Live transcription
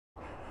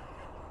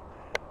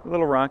The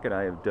little rocket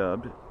I have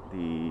dubbed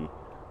the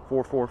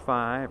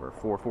 445 or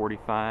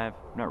 445.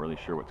 I'm not really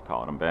sure what's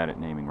called. I'm bad at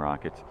naming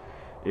rockets.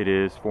 It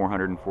is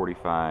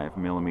 445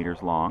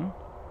 millimeters long.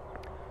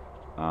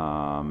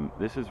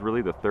 This is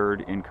really the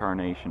third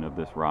incarnation of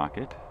this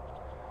rocket.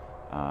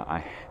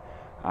 I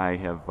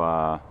have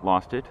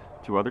lost it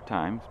 2 other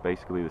times,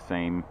 basically the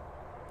same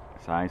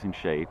size and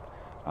shape.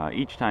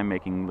 Each time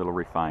making little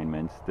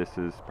refinements. This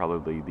is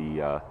probably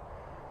the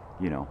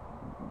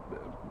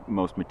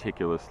most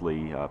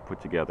meticulously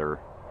put together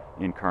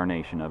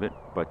incarnation of it,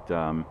 but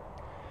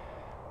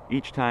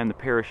each time the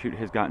parachute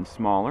has gotten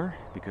smaller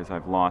because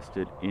I've lost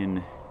it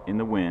in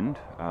the wind.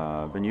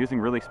 I've been using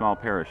really small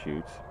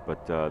parachutes,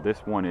 but this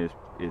one is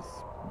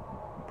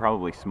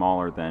probably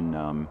smaller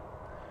than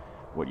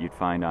what you'd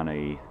find on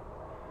a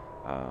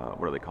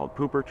what are they called,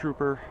 pooper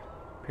trooper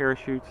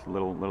parachutes,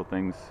 little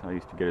things I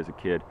used to get as a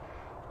kid.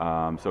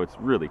 So it's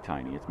really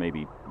tiny. It's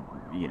maybe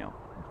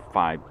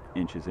 5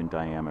 inches in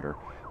diameter.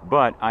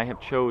 But I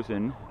have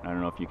chosen, I don't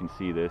know if you can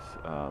see this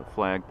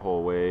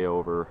flagpole way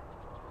over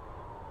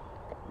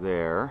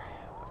there,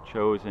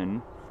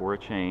 chosen for a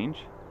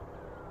change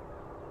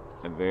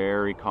a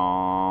very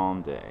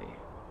calm day.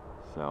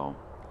 So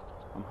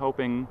I'm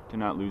hoping to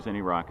not lose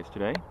any rockets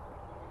today.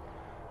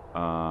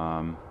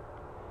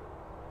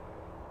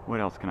 What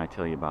else can I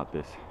tell you about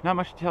this? Not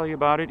much to tell you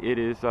about it. It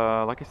is,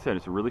 like I said,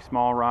 it's a really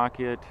small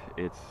rocket.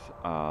 It's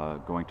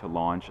going to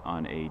launch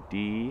on a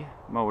D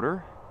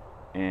motor,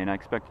 and I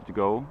expect it to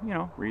go,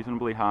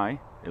 reasonably high,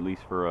 at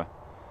least for a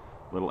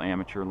little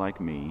amateur like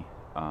me.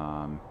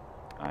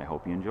 I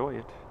hope you enjoy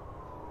it.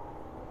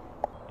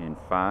 In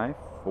 5,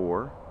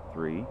 4,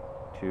 3,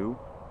 2,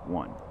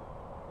 1.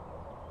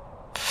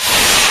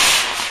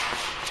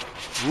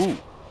 Ooh.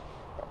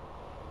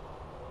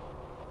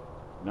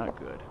 Not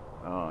good.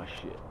 Oh,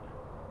 shit.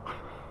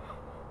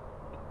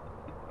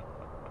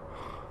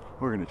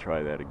 We're going to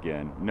try that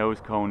again.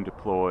 Nose cone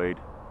deployed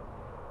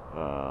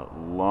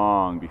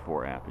long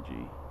before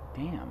apogee.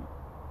 Damn.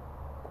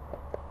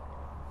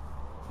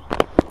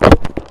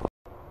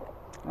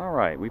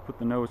 Alright, we put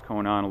the nose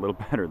cone on a little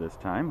better this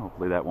time.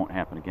 Hopefully that won't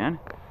happen again.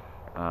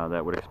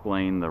 That would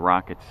explain the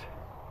rocket's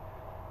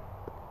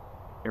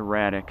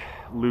erratic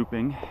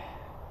looping.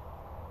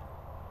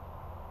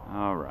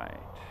 Alright.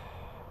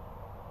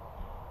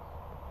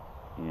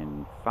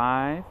 In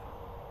 5,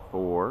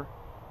 4,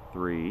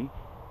 3,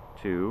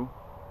 2,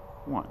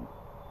 1.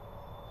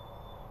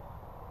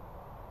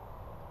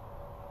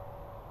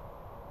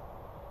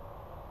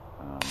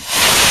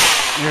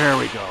 There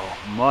we go.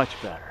 Much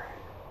better.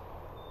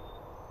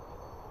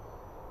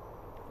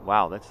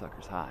 Wow, that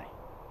sucker's high.